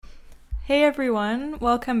Hey everyone,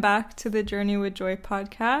 welcome back to the Journey with Joy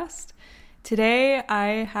podcast. Today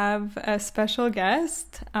I have a special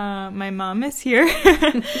guest. My mom is here.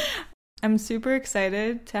 I'm super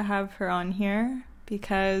excited to have her on here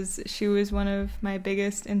because she was one of my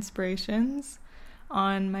biggest inspirations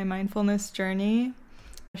on my mindfulness journey.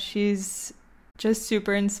 She's just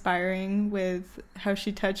super inspiring with how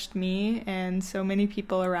she touched me and so many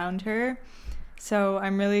people around her. So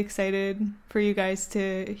I'm really excited for you guys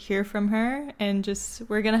to hear from her, and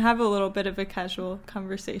we're going to have a little bit of a casual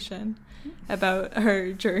conversation about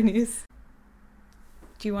our journeys.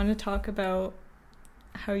 Do you want to talk about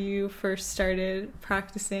how you first started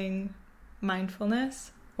practicing mindfulness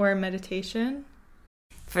or meditation?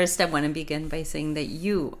 First, I want to begin by saying that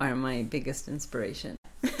you are my biggest inspiration.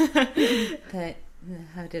 But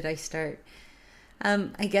how did I start?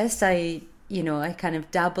 I guess I kind of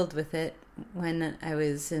dabbled with it when I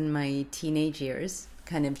was in my teenage years,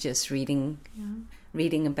 kind of just reading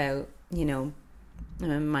about,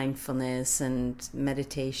 mindfulness and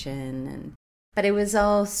meditation. But it was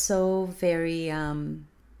all so very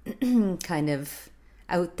kind of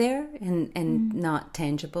out there and not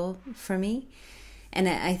tangible for me. And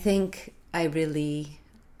I think I really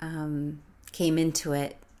came into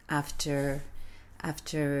it after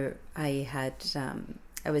I had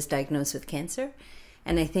I was diagnosed with cancer.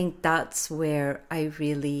 And I think that's where I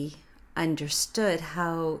really understood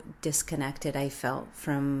how disconnected I felt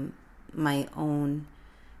from my own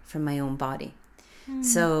body.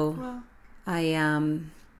 So wow.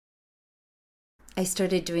 I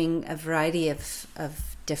started doing a variety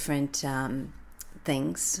of different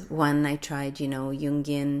things. One, I tried,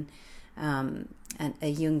 Jungian, a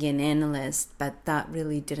Jungian analyst, but that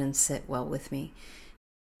really didn't sit well with me.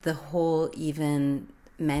 The whole even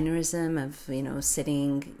mannerism of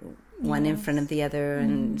sitting one in front of the other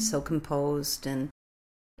and so composed, and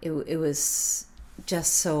it was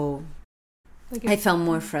just so I felt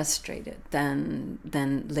more frustrated than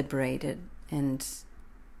liberated, and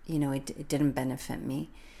it didn't benefit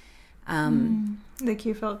me. Like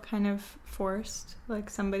you felt kind of forced,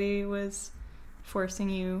 like somebody was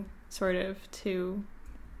forcing you sort of to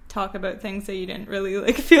talk about things that you didn't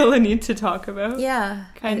really feel the need to talk about. Yeah.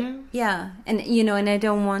 Kind of. Yeah. And, and I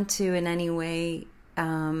don't want to in any way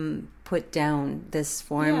put down this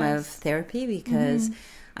form of therapy, because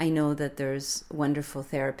I know that there's wonderful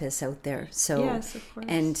therapists out there. So, yes, of course.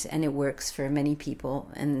 And it works for many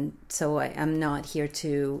people. And so I'm not here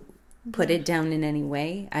to put it down in any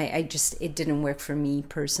way. It didn't work for me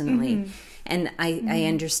personally. And I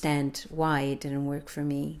understand why it didn't work for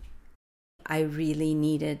me. I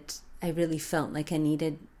really felt like I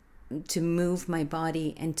needed to move my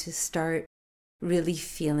body and to start really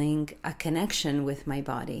feeling a connection with my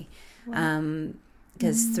body.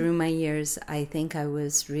 Because through my years, I think I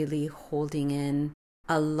was really holding in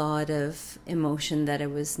a lot of emotion that I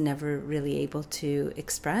was never really able to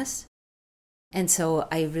express. And so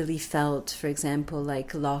I really felt, for example,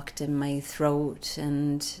 like locked in my throat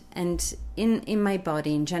and in my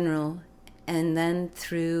body in general. And then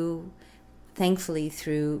thankfully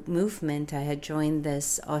through movement, I had joined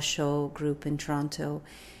this Osho group in Toronto,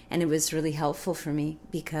 and it was really helpful for me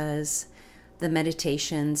because the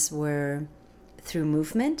meditations were through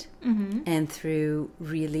movement and through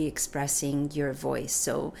really expressing your voice.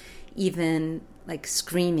 So even like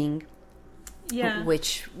screaming,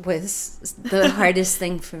 which was the hardest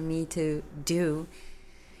thing for me to do,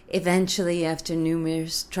 eventually after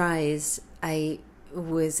numerous tries, I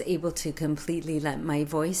was able to completely let my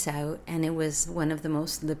voice out, and it was one of the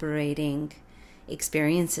most liberating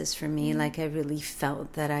experiences for me. Like I really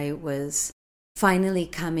felt that I was finally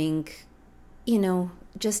coming,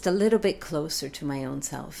 just a little bit closer to my own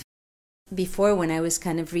self. Before, when I was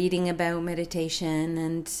kind of reading about meditation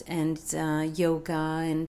and yoga,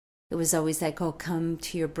 and it was always like, oh, come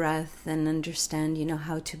to your breath and understand,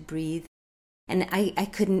 how to breathe. And I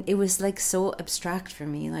couldn't, it was like so abstract for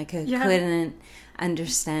me. Like I couldn't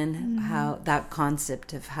understand how that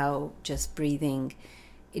concept of how just breathing,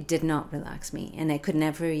 it did not relax me. And I could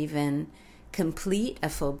never even complete a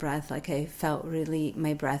full breath. Like I felt really,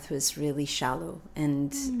 my breath was really shallow,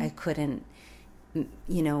 and I couldn't,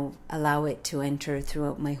 allow it to enter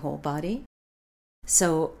throughout my whole body.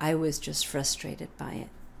 So I was just frustrated by it.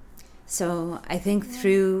 So I think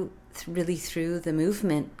through the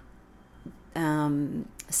movement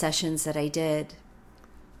sessions that I did,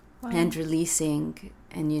 and releasing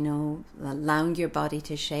and allowing your body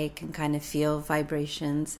to shake and kind of feel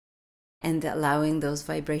vibrations, and allowing those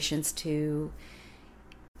vibrations to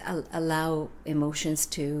allow emotions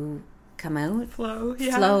to come out,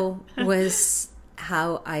 flow was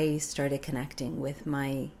how I started connecting with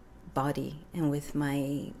my body and with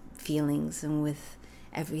my feelings and with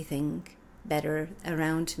everything better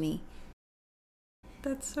around me.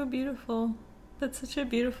 That's so beautiful. That's such a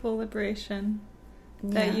beautiful liberation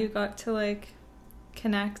that you got to like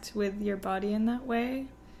connect with your body in that way.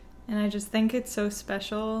 And I just think it's so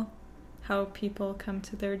special how people come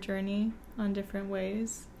to their journey on different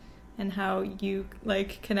ways, and how you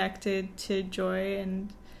like connected to joy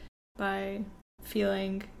and by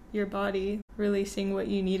feeling your body releasing what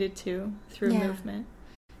you needed to through movement.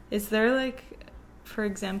 Is there like, for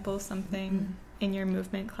example, something in your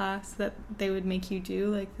movement class that they would make you do?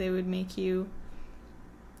 Like they would make you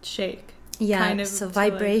shake? Yeah, kind of so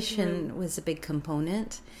vibration was a big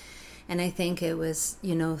component. And I think it was,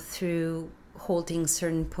 through holding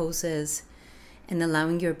certain poses and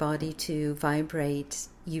allowing your body to vibrate,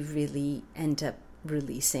 you really end up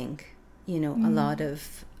releasing, a lot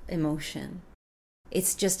of emotion.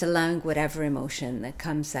 It's just allowing whatever emotion that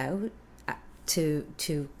comes out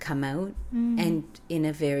to come out, and in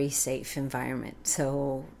a very safe environment.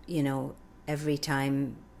 So, every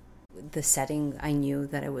time the setting, I knew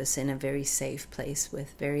that I was in a very safe place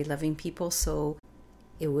with very loving people. So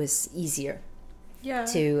it was easier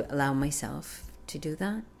to allow myself to do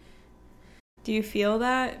that. Do you feel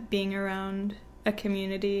that being around a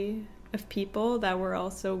community of people that were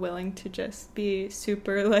also willing to just be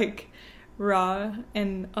super like raw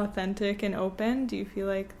and authentic and open, do you feel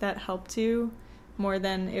like that helped you more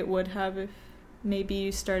than it would have if maybe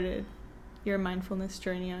you started your mindfulness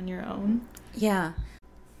journey on your own? Yeah.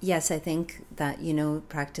 Yes, I think that,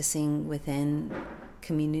 practicing within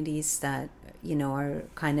communities that, are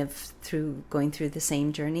kind of going through the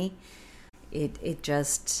same journey, it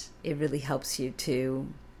really helps you to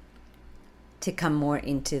come more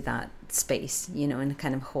into that space, and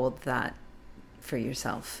kind of hold that for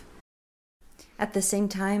yourself. At the same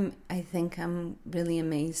time, I think I'm really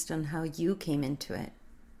amazed on how you came into it,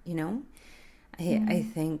 I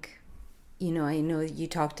think, I know you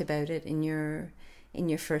talked about it in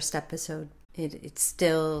your first episode. It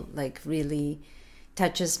still like really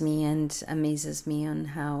touches me and amazes me on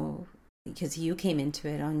how, because you came into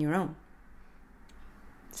it on your own.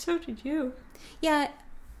 So did you. Yeah,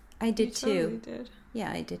 I did too. You totally did.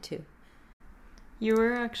 Yeah, I did too. You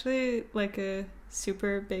were actually like a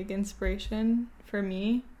super big inspiration for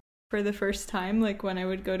me for the first time. Like when I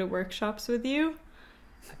would go to workshops with you,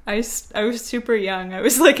 I was super young. I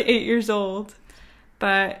was like 8 years old.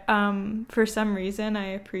 But for some reason, I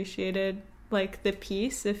appreciated like the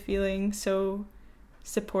peace of feeling so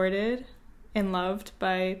supported and loved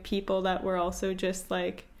by people that were also just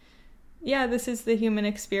like, yeah, this is the human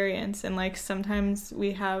experience. And like sometimes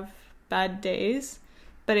we have bad days,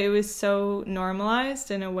 but it was so normalized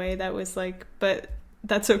in a way that was like, but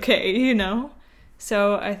that's okay,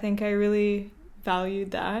 So I think I really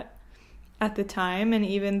valued that at the time. And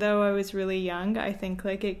even though I was really young, I think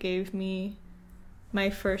like it gave me my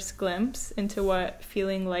first glimpse into what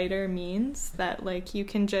feeling lighter means, that like you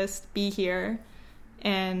can just be here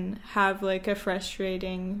and have like a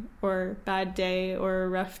frustrating or bad day or a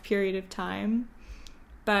rough period of time,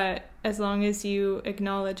 but as long as you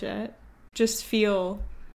acknowledge it, just feel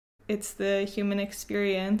it's the human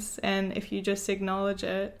experience, and if you just acknowledge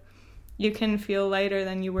it, you can feel lighter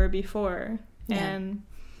than you were before. And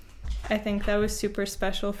I think that was super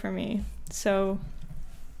special for me. So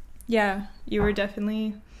yeah, you were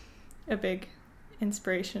definitely a big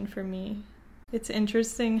inspiration for me. It's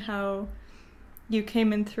interesting how you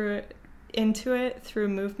came into it through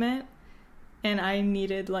movement, and I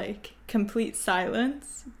needed like complete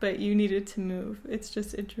silence, but you needed to move. It's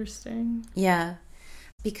just interesting. Yeah,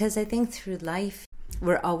 because I think through life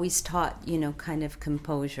we're always taught, kind of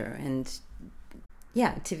composure and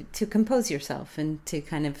to compose yourself and to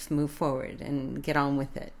kind of move forward and get on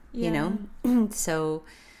with it, So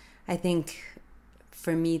I think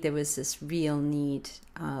for me there was this real need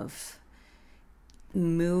of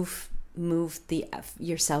move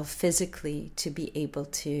yourself physically to be able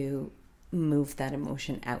to move that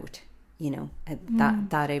emotion out,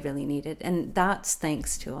 that I really needed. And that's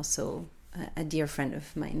thanks to also a dear friend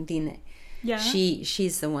of mine, Dine. Yeah.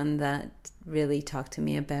 She's the one that really talked to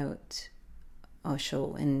me about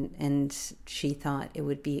Osho, and she thought it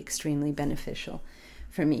would be extremely beneficial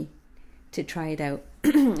for me to try it out.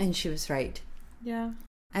 And she was right. Yeah.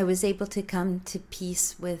 I was able to come to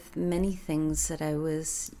peace with many things that I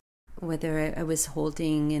was, whether I was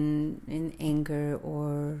holding in anger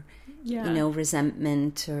or,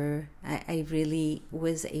 resentment, or I really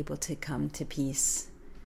was able to come to peace.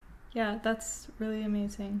 Yeah, that's really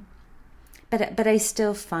amazing. But I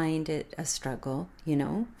still find it a struggle,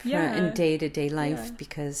 in day-to-day life,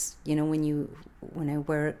 because, when you when I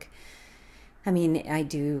work. I mean, I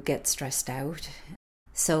do get stressed out.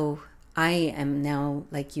 So I am now,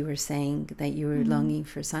 like you were saying, that you were longing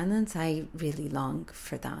for silence. I really long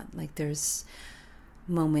for that. Like there's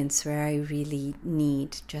moments where I really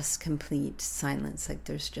need just complete silence. Like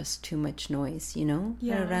there's just too much noise,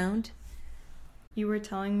 around. You were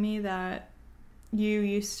telling me that you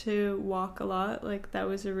used to walk a lot. Like that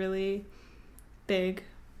was a really big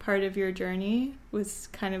part of your journey, was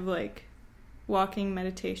kind of like walking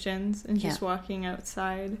meditations and just walking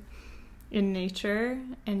outside in nature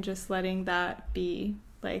and just letting that be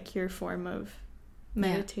like your form of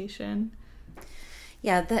meditation.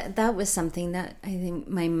 Yeah, that was something that I think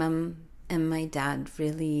my mum and my dad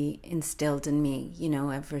really instilled in me,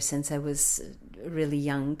 ever since I was really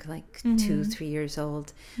young, like 2-3 years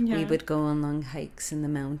old. We would go on long hikes in the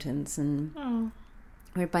mountains and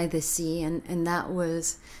we're by the sea, and that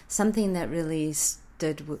was something that really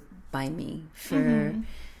stood by me for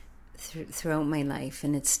throughout my life,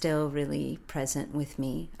 and it's still really present with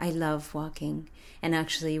me. I love walking, and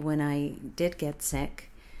actually when I did get sick,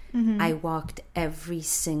 I walked every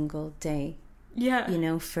single day,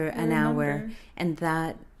 for an hour, and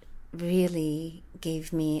that really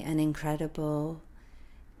gave me an incredible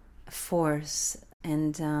force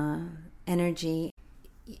and energy.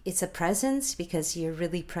 It's a presence because you're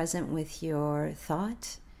really present with your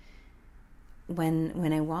thought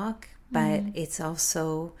when I walk, but it's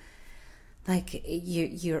also like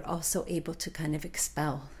you're also able to kind of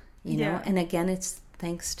expel, and again, it's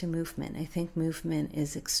thanks to movement. I think movement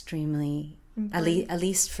is extremely, at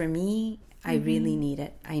least for me, I really need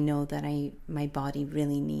it. I know that my body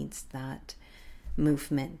really needs that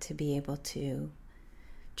movement to be able to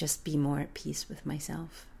just be more at peace with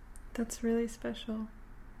myself. That's really special.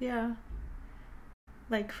 Yeah.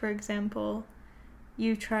 Like, for example,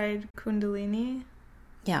 you tried Kundalini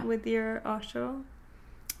with your Osho?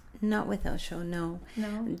 Not with Osho, no.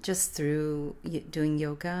 No? Just through doing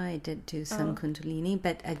yoga, I did do some Kundalini,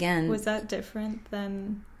 but again... Was that different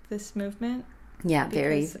than this movement? Yeah,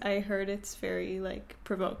 because I heard it's very, like,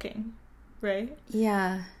 provoking, right?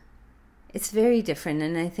 Yeah. It's very different,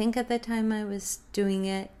 and I think at the time I was doing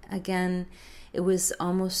it, again, it was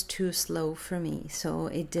almost too slow for me, so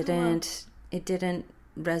it didn't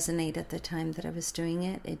resonate at the time that I was doing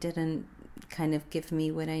it. It didn't kind of give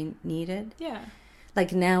me what I needed. Yeah.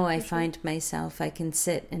 Like now I find myself, I can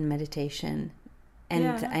sit in meditation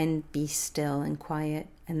and be still and quiet,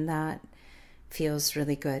 and that feels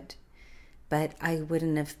really good. But I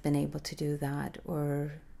wouldn't have been able to do that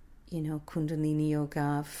or, Kundalini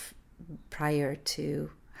yoga prior to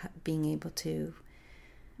being able to.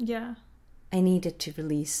 Yeah. I needed to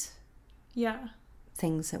release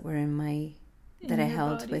things that were that I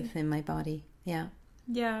held within my body. Yeah.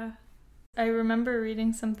 Yeah. I remember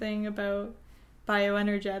reading something about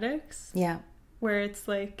bioenergetics. Yeah. Where it's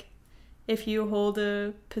like, if you hold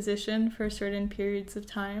a position for certain periods of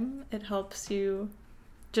time, it helps you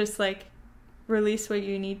just like release what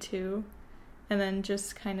you need to, and then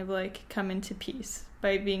just kind of like come into peace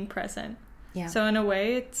by being present. Yeah. So in a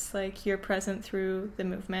way, it's like you're present through the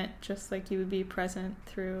movement, just like you would be present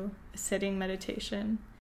through a sitting meditation.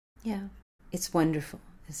 Yeah. It's wonderful.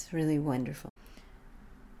 It's really wonderful.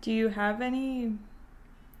 Do you have any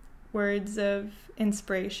words of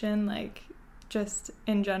inspiration, like just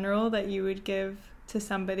in general, that you would give to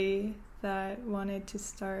somebody that wanted to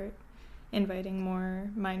start inviting more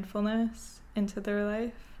mindfulness into their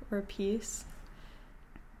life or peace?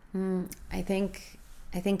 I think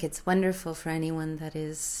it's wonderful for anyone that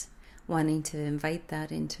is wanting to invite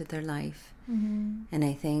that into their life. And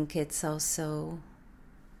I think it's also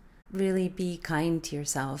really be kind to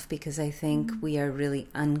yourself, because I think we are really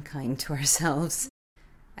unkind to ourselves.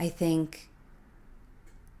 I think,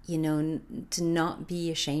 to not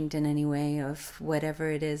be ashamed in any way of whatever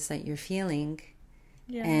it is that you're feeling,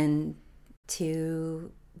 and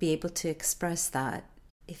to be able to express that.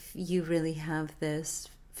 If you really have this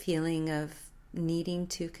feeling of needing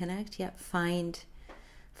to connect, find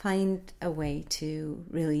a way to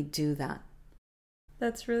really do that.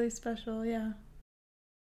 That's really special, yeah.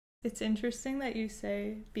 It's interesting that you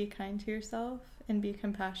say be kind to yourself and be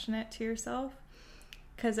compassionate to yourself,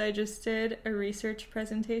 because I just did a research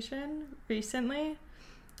presentation recently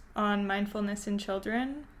on mindfulness in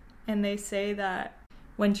children, and they say that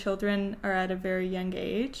when children are at a very young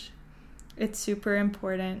age, it's super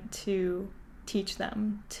important to teach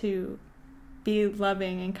them to be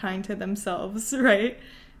loving and kind to themselves, right?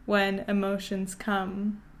 When emotions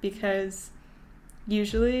come, because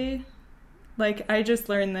usually, like, I just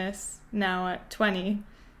learned this now at 20,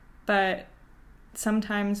 but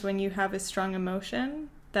sometimes when you have a strong emotion,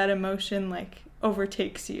 that emotion, like,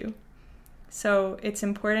 overtakes you. So it's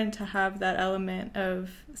important to have that element of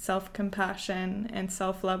self-compassion and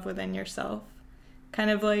self-love within yourself. Kind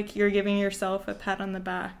of like you're giving yourself a pat on the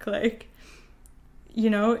back, like, you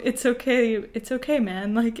know, it's okay,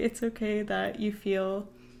 man. Like, it's okay that you feel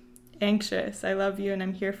anxious. I love you and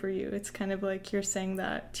I'm here for you. It's kind of like you're saying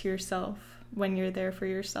that to yourself when you're there for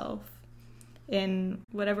yourself in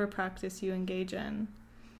whatever practice you engage in.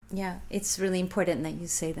 Yeah, it's really important that you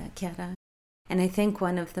say that, Chiara. And I think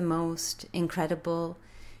one of the most incredible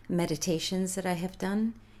meditations that I have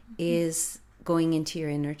done is going into your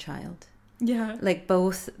inner child. Yeah. Like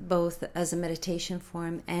both as a meditation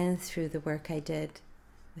form and through the work I did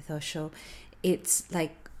with Osho. It's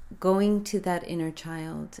like going to that inner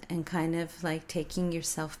child and kind of like taking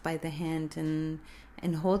yourself by the hand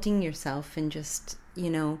and holding yourself and just, you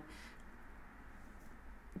know,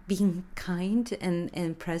 being kind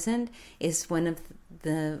and present is one of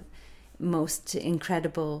the most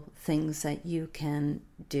incredible things that you can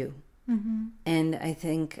do. Mm-hmm. And I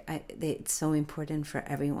think it's so important for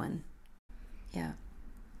everyone. Yeah.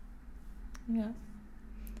 Yeah.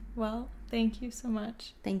 Well, thank you so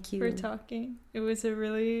much. Thank you for talking. It was a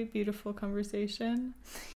really beautiful conversation.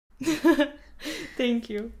 Thank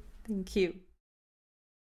you. Thank you.